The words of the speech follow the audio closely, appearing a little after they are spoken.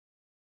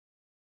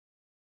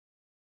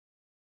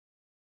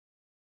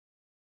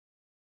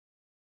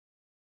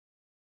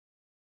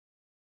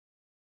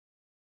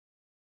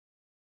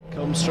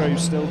Comes through,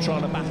 still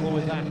trying to battle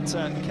with that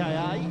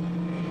KA.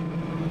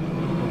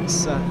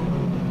 It's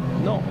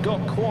not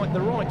got quite the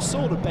right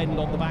sort of bend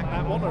on the back,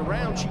 that one.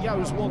 Around she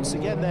goes once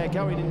again there,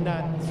 going in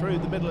through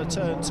the middle of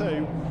turn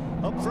 2.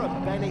 Up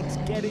front, Bennett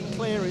getting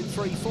clear in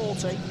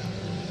 340.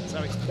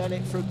 So it's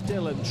Bennett from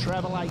Dillon,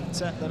 treble 8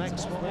 the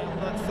next one.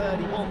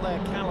 31 there,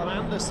 Callum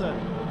Anderson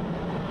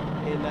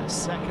in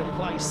second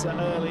place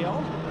early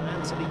on.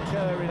 Anthony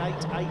Kerr in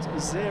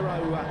 8.80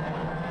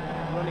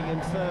 running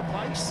in third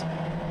place.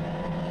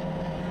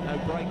 No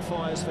brake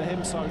fires for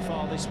him so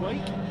far this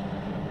week.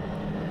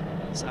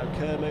 So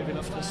Kerr moving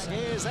up the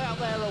skiers out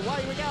there,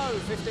 away we go.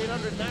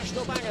 1500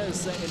 national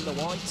bangers in the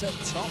white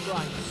top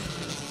right.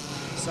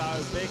 So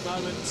big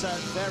moment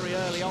very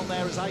early on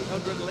there as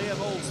 800 Leah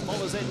Balls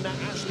follows in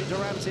Ashley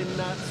Durant in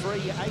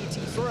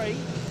 383.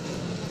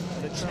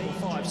 The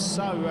T5,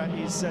 so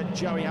is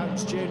Joey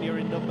Holmes Jr.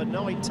 in number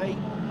 90.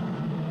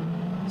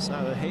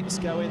 So the hits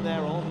go in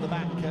there on the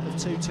back of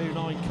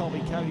 229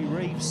 Cobby. Cody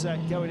Reeves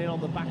going in on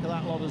the back of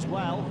that lot as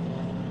well.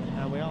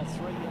 And we are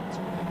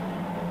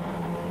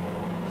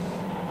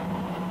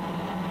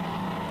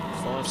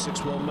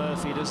 561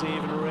 Murphy, does he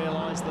even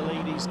realise the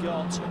lead he's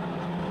got?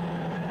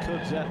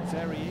 Could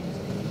very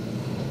easy.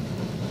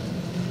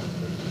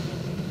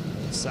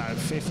 So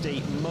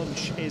 50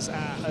 Munch is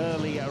our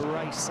early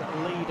race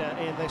leader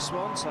in this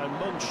one. So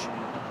Munch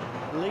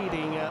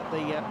leading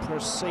the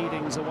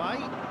proceedings away.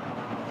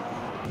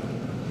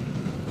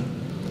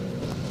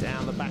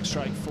 Down the back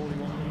straight,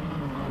 41.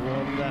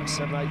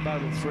 178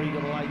 Bowman,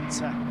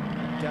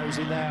 388 goes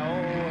in there. Oh,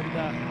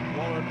 and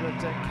 100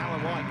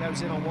 Callum White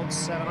goes in on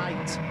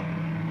 178.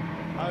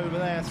 Over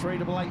there,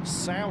 388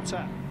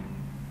 Souter.